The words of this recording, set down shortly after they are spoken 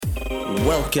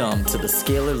Welcome to the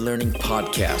Scalar Learning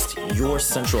Podcast, your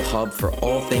central hub for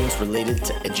all things related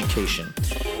to education.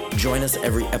 Join us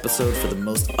every episode for the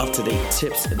most up-to-date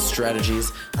tips and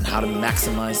strategies on how to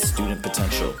maximize student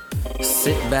potential.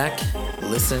 Sit back,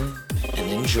 listen,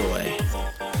 and enjoy.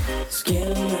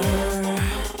 Scalar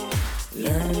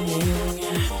Learning,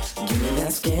 give me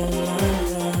that Scalar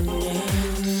Learning.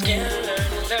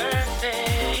 Scalar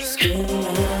Learning.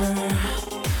 Scalar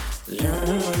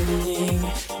Learning,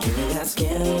 give me that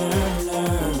Scalar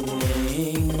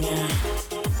Learning.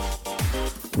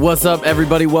 What's up,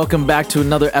 everybody? Welcome back to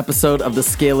another episode of the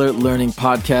Scalar Learning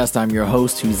Podcast. I'm your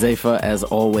host, Huzaifa, as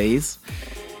always.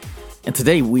 And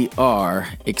today we are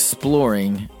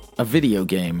exploring a video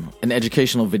game, an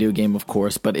educational video game, of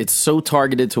course, but it's so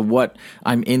targeted to what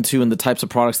I'm into and the types of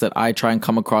products that I try and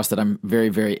come across that I'm very,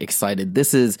 very excited.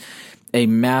 This is a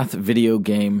math video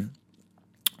game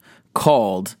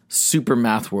called Super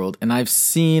Math World, and I've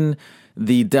seen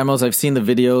the demos, I've seen the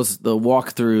videos, the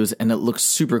walkthroughs, and it looks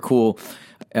super cool,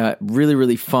 really,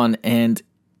 really fun. And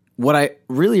what I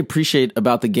really appreciate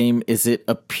about the game is it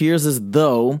appears as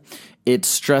though it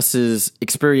stresses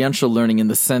experiential learning in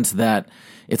the sense that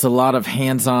it's a lot of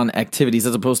hands-on activities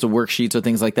as opposed to worksheets or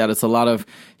things like that. It's a lot of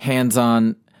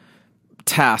hands-on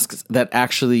tasks that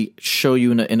actually show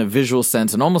you in a visual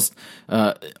sense and almost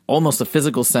a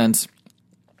physical sense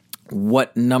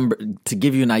what number, to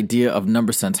give you an idea of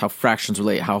number sense, how fractions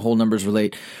relate, how whole numbers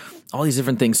relate, all these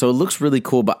different things. So it looks really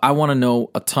cool, but I want to know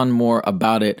a ton more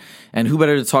about it. And who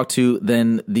better to talk to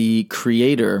than the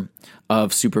creator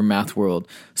of Super Math World.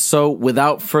 So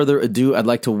without further ado, I'd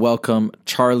like to welcome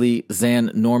Charlie Zan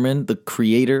Norman, the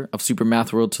creator of Super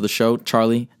Math World, to the show.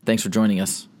 Charlie, thanks for joining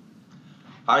us.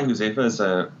 Hi, Huzaifa. It's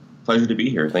a pleasure to be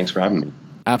here. Thanks for having me.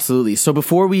 Absolutely. So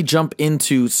before we jump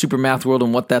into Super Math World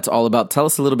and what that's all about, tell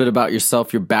us a little bit about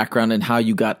yourself, your background, and how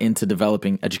you got into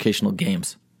developing educational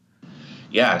games.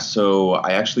 Yeah, so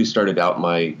I actually started out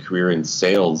my career in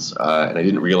sales, and I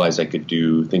didn't realize I could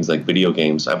do things like video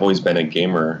games. I've always been a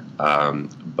gamer,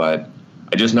 but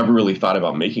I just never really thought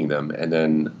about making them. And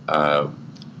then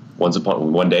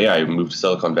one day I moved to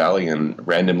Silicon Valley and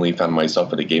randomly found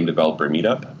myself at a game developer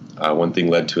meetup. One thing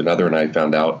led to another, and I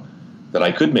found out that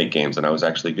I could make games, and I was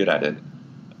actually good at it.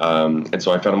 And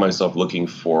so I found myself looking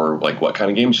for, what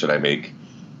kind of games should I make?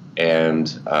 And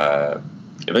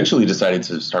eventually decided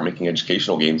to start making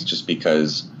educational games just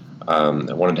because I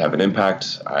wanted to have an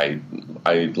impact. I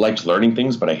liked learning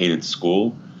things, but I hated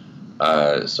school.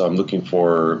 So I'm looking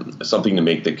for something to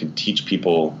make that could teach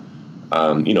people,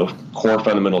 core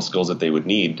fundamental skills that they would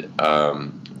need,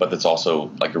 but that's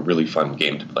also like a really fun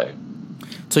game to play.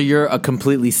 So you're a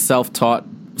completely self-taught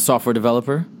software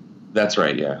developer? That's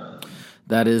right, yeah.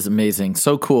 That is amazing.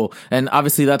 So cool. And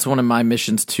obviously that's one of my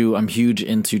missions too. I'm huge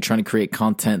into trying to create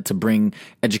content to bring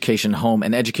education home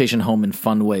and education home in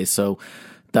fun ways. So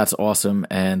that's awesome.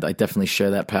 And I definitely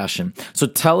share that passion. So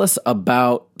tell us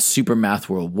about Super Math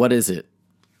World. What is it?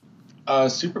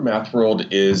 Super Math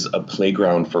World is a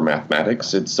playground for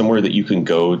mathematics. It's somewhere that you can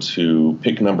go to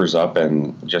pick numbers up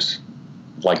and just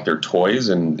like they're toys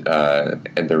and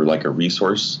they're like a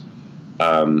resource.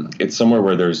 It's somewhere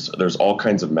where there's all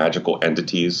kinds of magical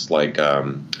entities like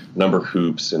number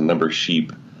hoops and number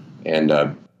sheep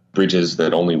and bridges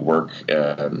that only work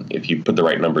if you put the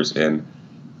right numbers in.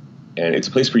 And it's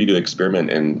a place for you to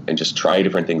experiment and just try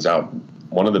different things out.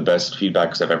 One of the best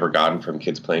feedbacks I've ever gotten from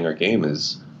kids playing our game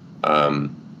is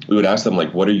we would ask them,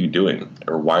 what are you doing?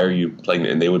 Or why are you playing?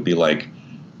 And they would be like,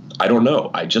 I don't know.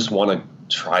 I just want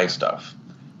to try stuff.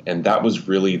 And that was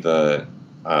really the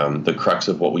crux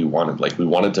of what we wanted. We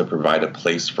wanted to provide a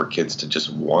place for kids to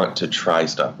just want to try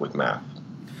stuff with math.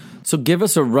 So give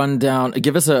us a rundown,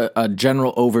 give us a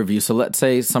general overview. So let's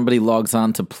say somebody logs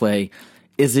on to play.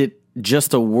 Is it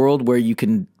just a world where you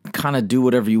can kind of do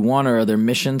whatever you want, or are there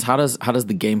missions? How does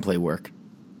the gameplay work?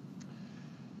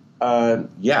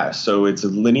 Yeah, so it's a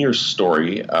linear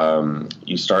story.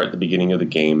 You start at the beginning of the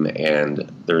game,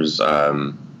 and there's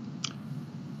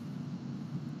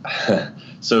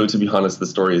so to be honest, the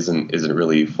story isn't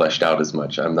really fleshed out as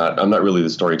much. I'm not really the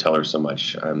storyteller so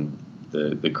much. I'm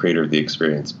the creator of the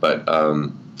experience, but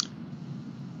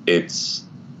it's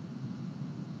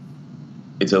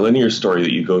a linear story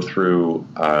that you go through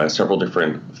several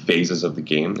different phases of the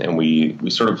game, and we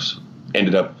sort of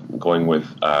ended up going with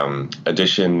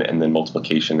addition and then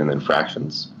multiplication and then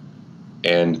fractions.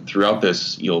 And throughout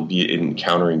this, you'll be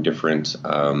encountering different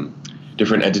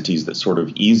entities that sort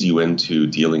of ease you into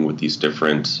dealing with these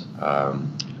different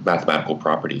mathematical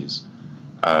properties.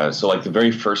 So the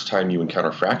very first time you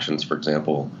encounter fractions, for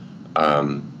example,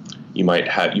 you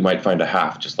might find a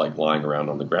half just lying around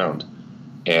on the ground.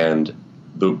 And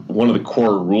one of the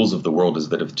core rules of the world is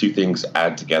that if two things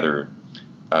add together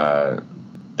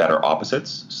that are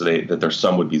opposites, so that their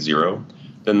sum would be 0,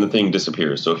 then the thing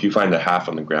disappears. So if you find a half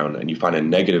on the ground and you find a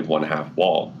negative 1/2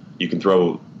 wall, you can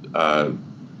throw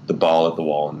the ball at the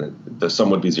wall, and the sum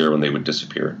would be 0, and they would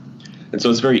disappear. And so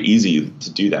it's very easy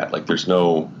to do that. Like there's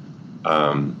no,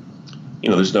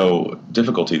 there's no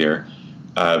difficulty there.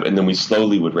 And then we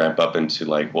slowly would ramp up into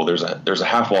like, well, there's a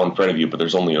half wall in front of you, but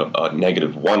there's only a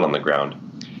 -1 on the ground.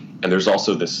 And there's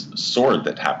also this sword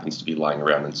that happens to be lying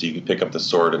around. And so you can pick up the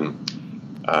sword, and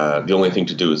the only thing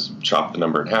to do is chop the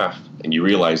number in half. And you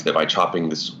realize that by chopping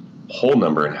this whole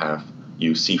number in half,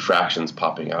 you see fractions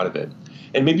popping out of it.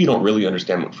 And maybe you don't really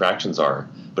understand what fractions are,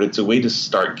 but it's a way to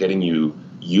start getting you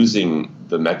using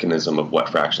the mechanism of what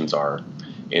fractions are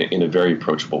in a very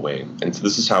approachable way. And so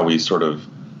this is how we sort of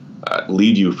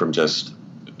lead you from just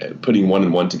putting 1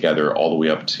 and 1 together all the way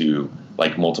up to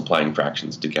like multiplying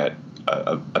fractions to get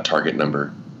a target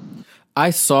number.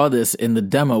 I saw this in the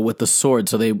demo with the sword.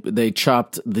 So they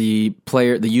chopped the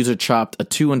user chopped a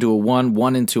 2 into a 1,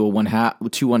 1 into a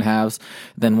 1/2, 2 1/2s,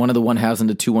 then one of the 1/2s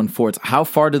into 2 1/4s. How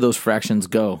far do those fractions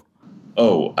go?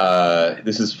 Oh,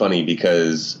 this is funny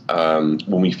because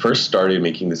when we first started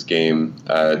making this game,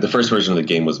 the first version of the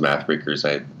game was Math Breakers.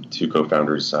 I had 2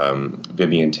 co-founders,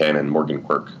 Vivian Tan and Morgan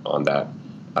Quirk, on that.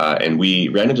 And we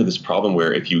ran into this problem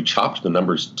where if you chopped the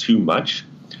numbers too much,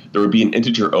 there would be an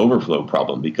integer overflow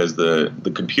problem because the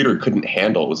computer couldn't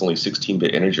handle, it was only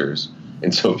 16-bit integers.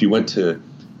 And so if you went to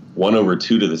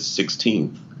 1/2 to the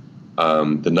 16th,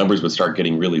 the numbers would start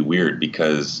getting really weird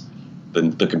because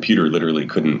the computer literally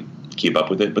couldn't keep up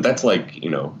with it. But that's like,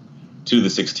 2 to the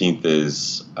 16th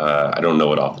is, I don't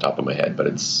know it off the top of my head, but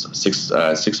it's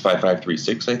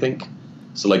 65536, I think.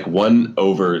 So like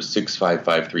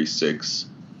 1/65536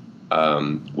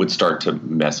 would start to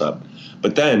mess up.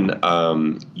 But then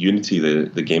Unity,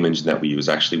 the game engine that we use,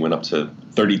 actually went up to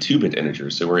 32-bit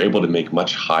integers. So we're able to make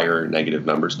much higher negative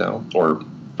numbers now, or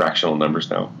fractional numbers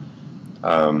now.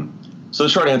 So the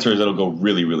short answer is it'll go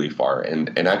really, really far.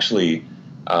 And actually,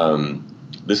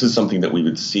 this is something that we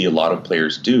would see a lot of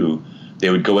players do. They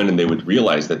would go in and they would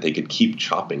realize that they could keep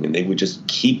chopping, and they would just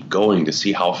keep going to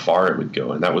see how far it would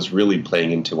go. And that was really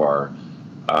playing into our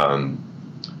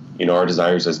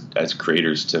desires as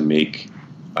creators to make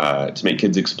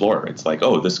kids explore. It's like,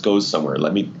 oh, this goes somewhere.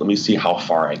 Let me see how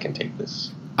far I can take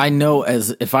this. I know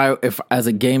as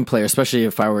a game player, especially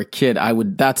if I were a kid,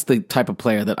 that's the type of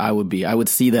player that I would be. I would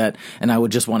see that and I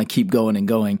would just want to keep going and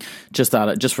going just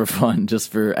for fun, just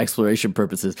for exploration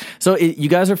purposes. So you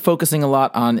guys are focusing a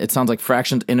lot on, it sounds like,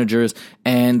 fractions, integers,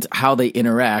 and how they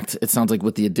interact. It sounds like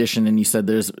with the addition, and you said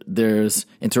there's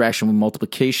interaction with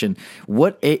multiplication.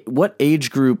 What age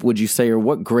group would you say, or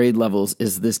what grade levels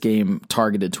is this game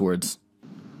targeted towards?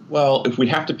 Well, if we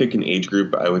have to pick an age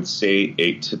group, I would say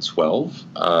 8 to 12.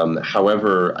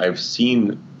 However, I've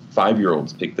seen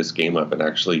 5-year-olds pick this game up and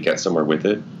actually get somewhere with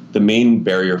it. The main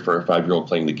barrier for a 5-year-old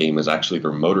playing the game is actually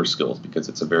their motor skills, because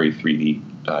it's a very 3D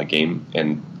game.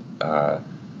 And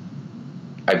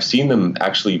I've seen them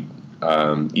actually,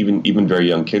 even very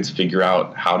young kids, figure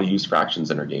out how to use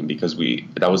fractions in our game, because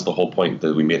that was the whole point,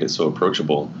 that we made it so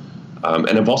approachable. And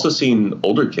I've also seen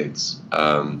older kids,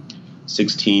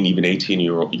 16, even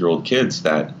 18-year-old kids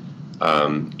that, a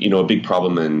big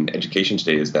problem in education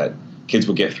today is that kids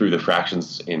will get through the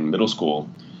fractions in middle school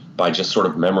by just sort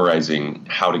of memorizing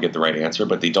how to get the right answer,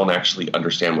 but they don't actually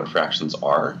understand what fractions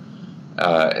are.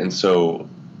 And so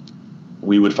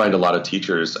we would find a lot of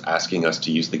teachers asking us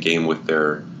to use the game with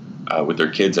their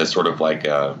kids as sort of like,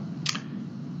 to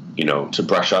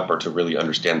brush up or to really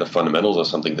understand the fundamentals of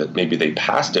something that maybe they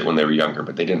passed it when they were younger,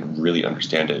 but they didn't really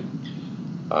understand it.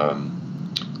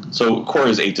 So core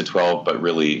is 8 to 12, but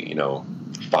really,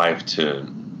 5 to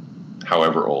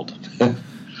however old.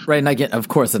 Right, and I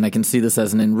can see this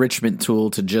as an enrichment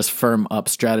tool to just firm up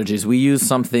strategies. We use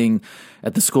something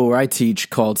at the school where I teach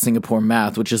called Singapore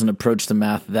Math, which is an approach to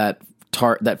math that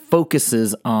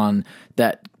focuses on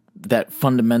that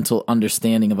fundamental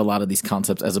understanding of a lot of these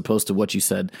concepts, as opposed to what you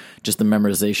said, just the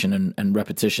memorization and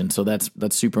repetition. So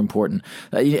that's super important.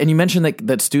 And you mentioned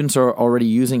that students are already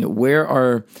using it. Where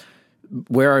are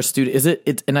students?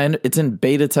 It's in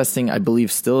beta testing, I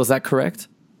believe, still. Is that correct?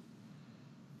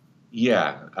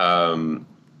 Yeah.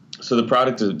 So the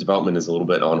product development is a little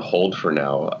bit on hold for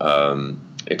now.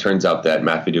 It turns out that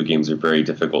math video games are very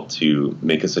difficult to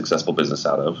make a successful business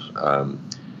out of.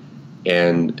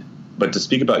 But to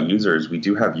speak about users, we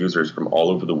do have users from all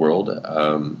over the world.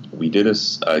 We did a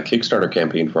Kickstarter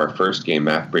campaign for our first game,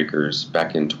 Math Breakers,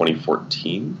 back in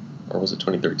 2014, or was it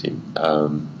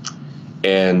 2013?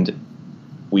 And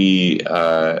we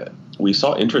we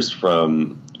saw interest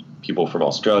from people from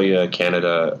Australia,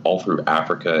 Canada, all through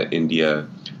Africa, India,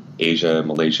 Asia,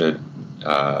 Malaysia,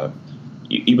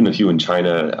 even a few in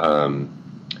China,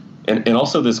 and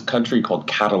also this country called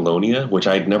Catalonia, which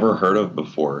I'd never heard of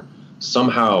before.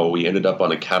 Somehow we ended up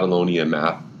on a Catalonia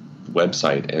math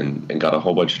website and got a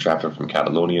whole bunch of traffic from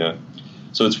Catalonia.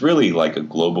 So it's really like a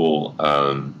global,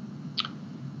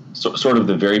 sort of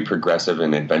the very progressive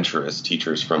and adventurous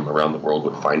teachers from around the world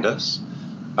would find us.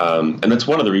 And that's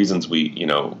one of the reasons we,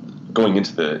 going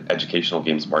into the educational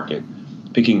games market,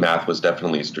 picking math was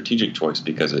definitely a strategic choice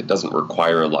because it doesn't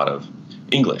require a lot of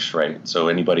English, right? So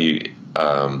anybody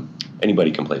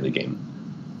can play the game.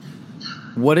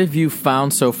 What have you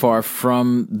found so far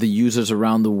from the users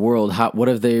around the world? What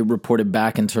have they reported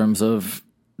back in terms of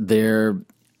their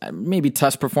maybe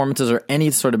test performances or any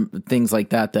sort of things like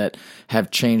that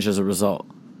have changed as a result?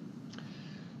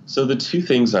 So the two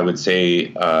things I would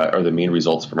say are the main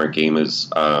results from our game is,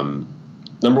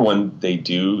 number one, they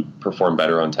do perform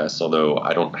better on tests, although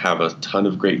I don't have a ton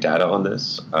of great data on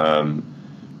this.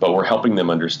 But we're helping them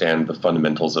understand the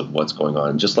fundamentals of what's going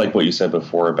on. Just like what you said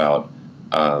before about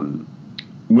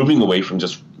moving away from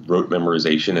just rote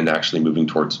memorization and actually moving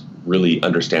towards really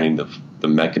understanding the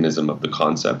mechanism of the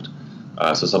concept.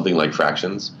 So something like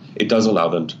fractions, it does allow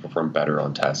them to perform better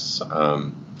on tests.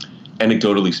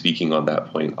 Anecdotally speaking on that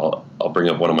point, I'll bring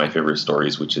up one of my favorite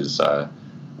stories, which is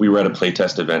we were at a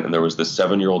playtest event and there was this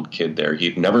 7-year-old kid there.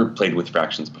 He'd never played with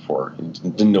fractions before and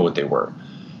didn't know what they were.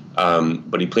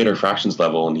 But he played our fractions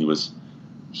level and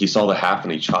he saw the half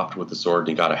and he chopped with the sword and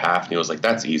he got a half and he was like,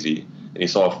 that's easy. And he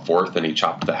saw a fourth and he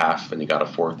chopped the half and he got a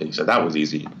fourth and he said, that was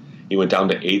easy. He went down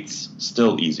to eighths,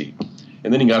 still easy.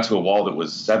 And then he got to a wall that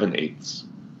was 7/8,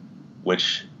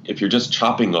 which if you're just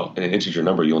chopping an integer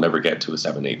number, you'll never get to a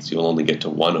 7/8. You'll only get to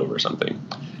 1 over something.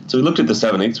 So he looked at the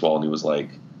 7/8 wall and he was like,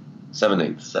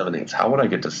 7/8, how would I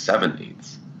get to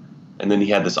 7/8? And then he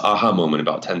had this aha moment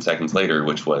about 10 seconds later,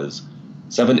 which was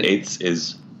 7/8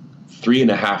 is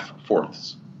 3.5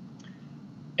 fourths.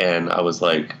 And I was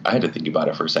like, I had to think about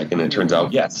it for a second. And it turns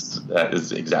out, yes, that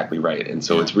is exactly right. And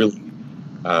so it's really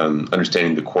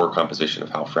understanding the core composition of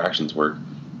how fractions work.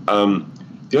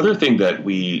 The other thing that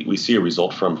we see a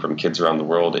result from kids around the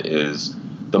world is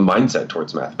the mindset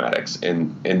towards mathematics.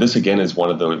 And this, again, is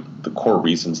one of the core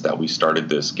reasons that we started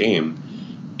this game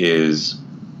is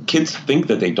kids think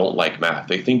that they don't like math.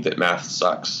 They think that math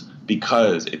sucks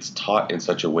because it's taught in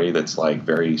such a way that's like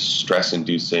very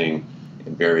stress-inducing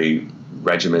and very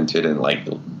regimented and like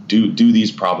do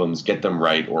these problems, get them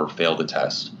right, or fail the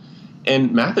test.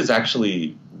 And math is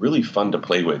actually really fun to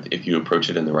play with if you approach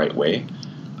it in the right way.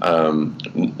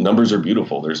 Numbers are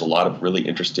beautiful. There's a lot of really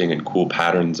interesting and cool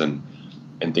patterns and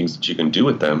things that you can do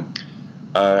with them.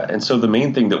 And so the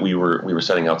main thing that we were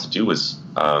setting out to do was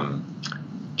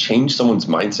change someone's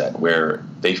mindset where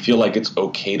they feel like it's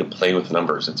okay to play with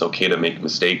numbers. It's okay to make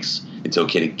mistakes. It's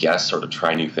okay to guess or to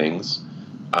try new things.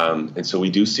 And so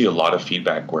we do see a lot of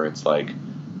feedback where it's like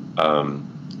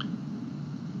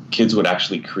kids would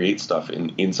actually create stuff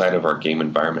inside of our game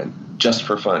environment just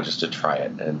for fun, just to try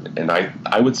it. And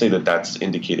I would say that that's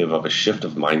indicative of a shift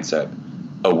of mindset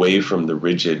away from the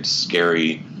rigid,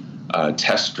 scary,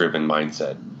 test-driven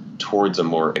mindset towards a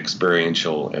more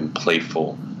experiential and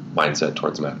playful mindset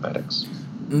towards mathematics.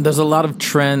 There's a lot of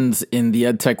trends in the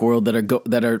ed tech world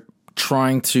that are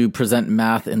trying to present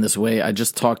math in this way. I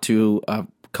just talked to a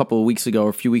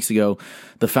few weeks ago,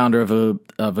 the founder of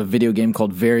a video game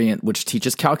called Variant, which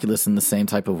teaches calculus in the same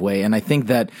type of way. And I think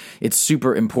that it's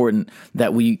super important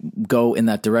that we go in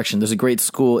that direction. There's a great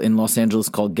school in Los Angeles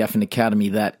called Geffen Academy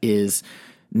that is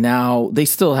now, they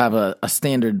still have a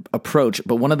standard approach,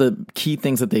 but one of the key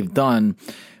things that they've done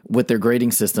with their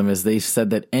grading system is they said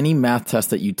that any math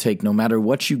test that you take, no matter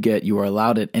what you get, you are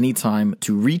allowed at any time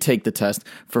to retake the test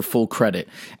for full credit.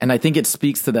 And I think it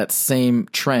speaks to that same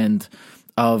trend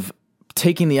of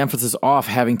taking the emphasis off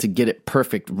having to get it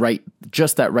perfect, right,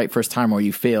 just that right first time or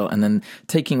you fail, and then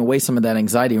taking away some of that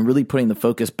anxiety and really putting the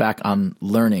focus back on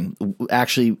learning,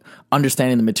 actually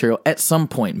understanding the material at some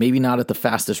point, maybe not at the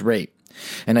fastest rate.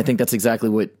 And I think that's exactly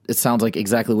what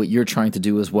you're trying to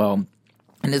do as well.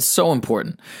 And it's so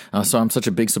important. So I'm such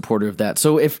a big supporter of that.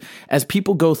 So as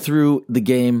people go through the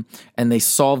game and they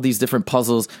solve these different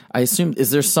puzzles, I assume,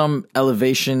 is there some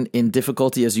elevation in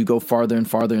difficulty as you go farther and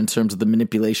farther in terms of the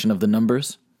manipulation of the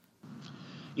numbers?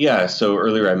 Yeah, so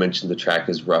earlier I mentioned the track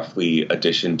is roughly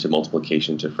addition to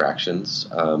multiplication to fractions.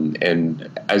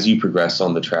 And as you progress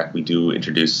on the track, we do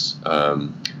introduce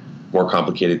more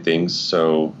complicated things.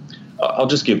 So I'll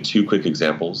just give two quick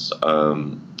examples.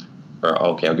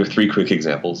 I'll give three quick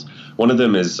examples. One of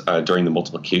them is during the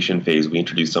multiplication phase, we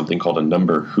introduced something called a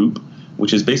number hoop,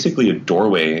 which is basically a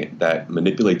doorway that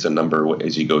manipulates a number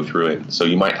as you go through it. So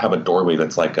you might have a doorway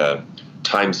that's like a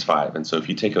times 5. And so if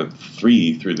you take a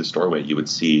 3 through this doorway, you would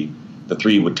see the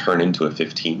 3 would turn into a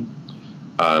 15.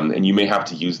 And you may have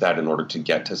to use that in order to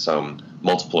get to some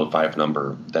multiple of 5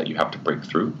 number that you have to break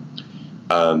through.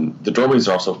 The doorways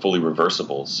are also fully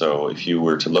reversible. So if you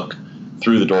were to look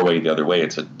through the doorway the other way,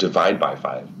 it's a divide by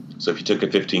 5. So if you took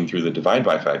a 15 through the divide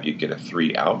by 5, you'd get a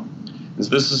 3 out. And so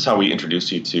this is how we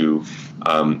introduce you to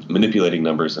manipulating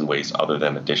numbers in ways other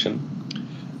than addition.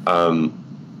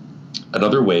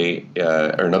 Another way,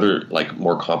 or another like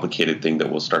more complicated thing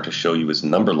that we'll start to show you is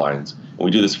number lines. And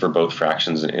we do this for both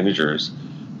fractions and integers.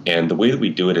 And the way that we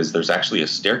do it is there's actually a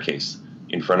staircase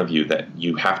in front of you that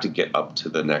you have to get up to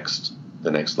the next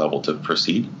level to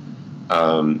proceed.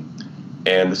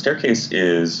 And the staircase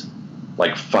is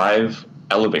like 5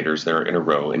 elevators that are in a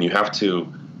row, and you have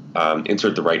to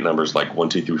insert the right numbers like 1,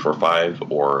 2, 3, 4, 5,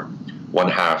 or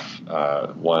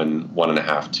 1/2, 1,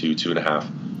 1.5, 2, 2.5,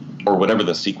 or whatever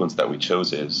the sequence that we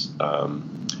chose is.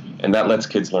 And that lets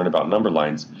kids learn about number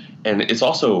lines. And it's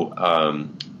also,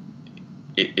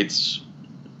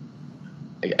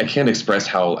 I can't express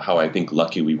how I think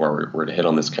lucky we were to hit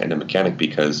on this kind of mechanic,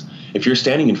 because if you're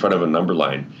standing in front of a number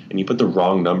line and you put the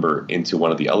wrong number into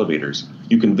one of the elevators,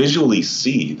 you can visually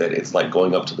see that it's like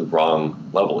going up to the wrong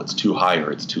level. It's too high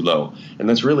or it's too low. And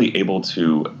that's really able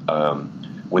to,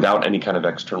 without any kind of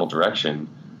external direction,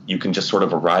 you can just sort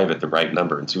of arrive at the right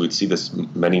number. And so you would see this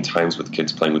many times with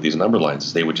kids playing with these number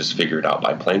lines. They would just figure it out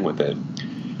by playing with it.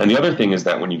 And the other thing is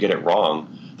that when you get it wrong,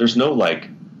 there's no like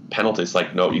penalty. It's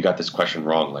like, no, you got this question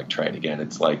wrong, like try it again.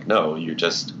 It's like, no, you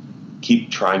just keep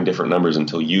trying different numbers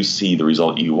until you see the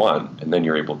result you want, and then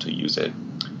you're able to use it.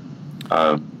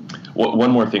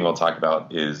 One more thing I'll talk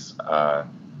about is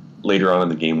later on in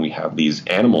the game we have these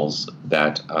animals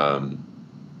that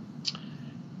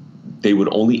they would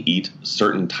only eat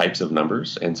certain types of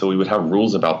numbers, and so we would have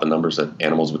rules about the numbers that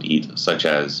animals would eat, such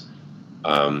as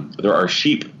there are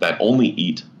sheep that only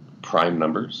eat prime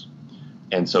numbers.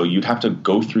 And so you'd have to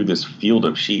go through this field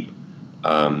of sheep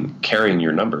carrying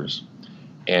your numbers.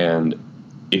 And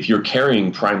if you're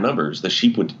carrying prime numbers, the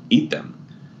sheep would eat them.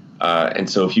 And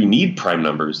so if you need prime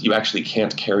numbers, you actually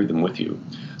can't carry them with you.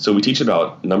 So we teach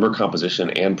about number composition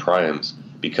and primes,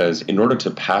 because in order to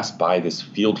pass by this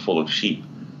field full of sheep,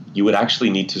 you would actually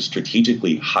need to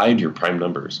strategically hide your prime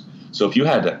numbers. So if you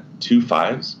had 2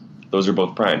 5s, those are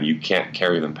both prime. You can't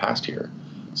carry them past here.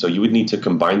 So you would need to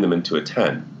combine them into a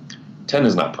 10. 10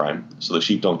 is not prime, so the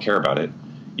sheep don't care about it.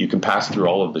 You can pass through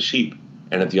all of the sheep,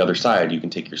 and at the other side, you can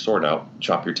take your sword out,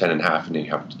 chop your 10 in half, and then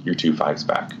you have your 2 5s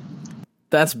back.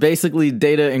 That's basically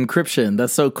data encryption.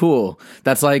 That's so cool.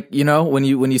 That's like, you know, when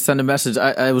you send a message.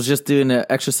 I was just doing an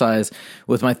exercise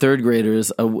with my 3rd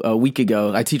graders a week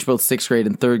ago. I teach both 6th grade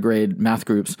and 3rd grade math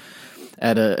groups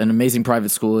at an amazing private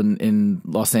school in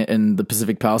the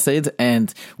Pacific Palisades,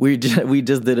 and we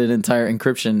just did an entire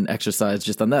encryption exercise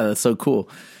just on that. That's so cool.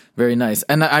 Very nice.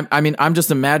 And I mean, I'm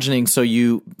just imagining, so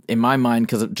you, in my mind,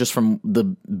 because just from the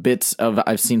bits of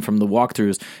I've seen from the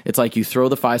walkthroughs, it's like you throw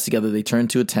the 5s together, they turn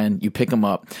to a 10, you pick them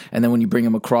up, and then when you bring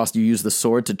them across, you use the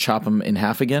sword to chop them in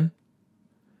half again?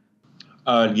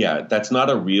 Yeah, that's not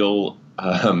a real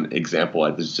example.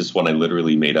 It's just one I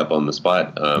literally made up on the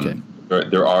spot. Okay.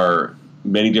 There are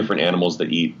many different animals that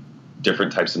eat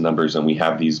different types of numbers, and we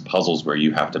have these puzzles where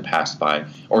you have to pass by,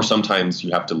 or sometimes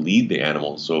you have to lead the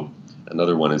animal. So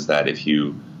another one is that if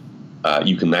you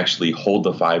can actually hold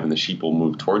the 5 and the sheep will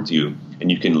move towards you,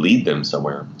 and you can lead them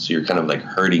somewhere. So you're kind of like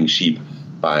herding sheep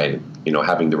by,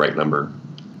 having the right number.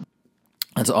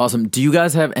 That's awesome. Do you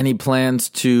guys have any plans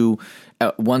to,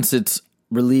 once it's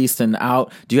released and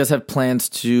out, do you guys have plans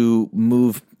to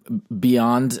move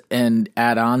beyond and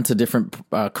add on to different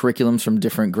curriculums from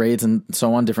different grades and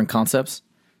so on, different concepts?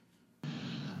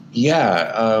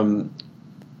 Yeah.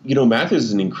 Math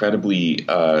is an incredibly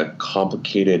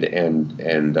complicated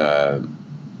and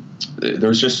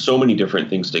there's just so many different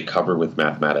things to cover with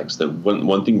mathematics that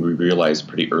one thing we realized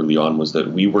pretty early on was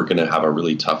that we were going to have a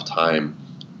really tough time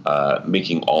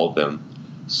making all of them.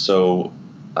 So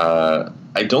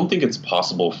I don't think it's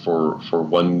possible for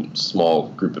one small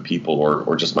group of people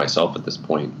or just myself at this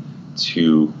point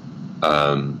to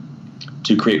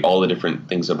create all the different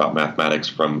things about mathematics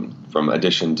from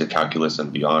addition to calculus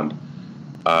and beyond.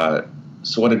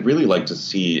 So what I'd really like to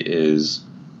see is,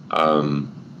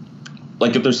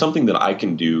 if there's something that I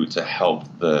can do to help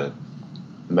the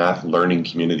math learning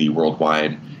community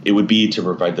worldwide, it would be to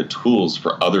provide the tools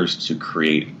for others to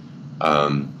create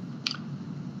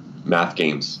math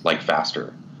games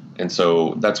faster. And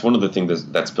so that's one of the things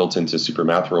that's built into Super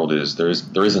Math World is there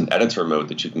is an editor mode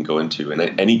that you can go into, and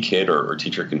any kid or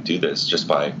teacher can do this just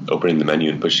by opening the menu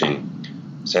and pushing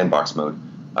sandbox mode.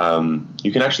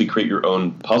 You can actually create your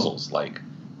own puzzles,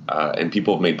 and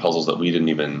people have made puzzles that we didn't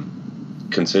even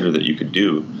consider that you could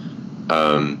do.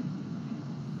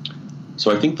 So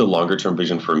I think the longer term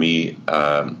vision for me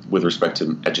with respect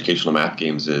to educational math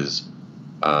games is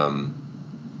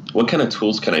what kind of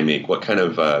tools can I make? What kind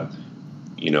of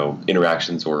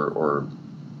interactions or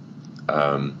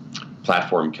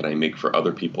platform can I make for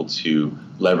other people to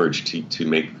leverage to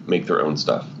make their own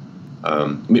stuff?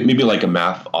 Maybe like a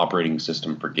math operating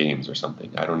system for games or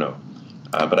something. I don't know.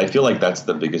 But I feel like that's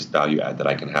the biggest value add that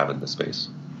I can have in this space.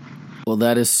 Well,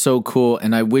 that is so cool,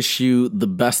 and I wish you the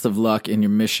best of luck in your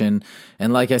mission.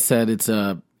 And like I said, it's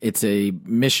a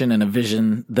mission and a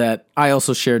vision that I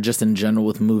also share just in general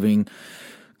with moving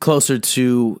closer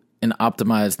to an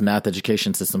optimized math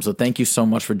education system. So thank you so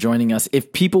much for joining us.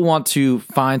 If people want to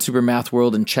find Super Math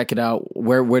World and check it out,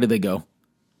 where do they go?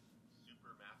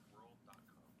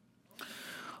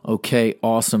 Okay,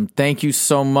 awesome. Thank you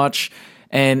so much.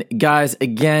 And guys,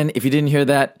 again, if you didn't hear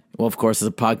that, well, of course, it's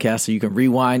a podcast, so you can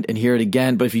rewind and hear it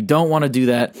again. But if you don't want to do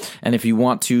that, and if you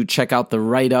want to check out the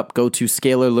write-up, go to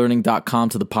scalarlearning.com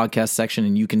to the podcast section,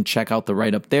 and you can check out the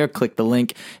write-up there. Click the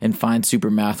link and find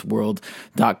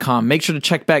supermathworld.com. Make sure to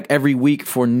check back every week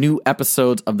for new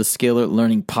episodes of the Scalar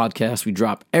Learning Podcast. We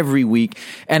drop every week.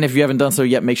 And if you haven't done so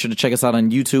yet, make sure to check us out on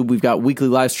YouTube. We've got weekly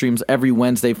live streams every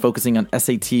Wednesday focusing on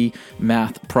SAT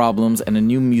math problems, and a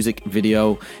new music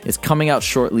video is coming out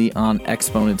shortly on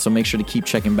Exponent. So make sure to keep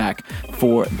checking back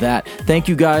for that. Thank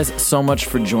you guys so much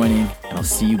for joining, and I'll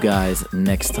see you guys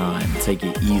next time. Take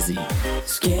it easy.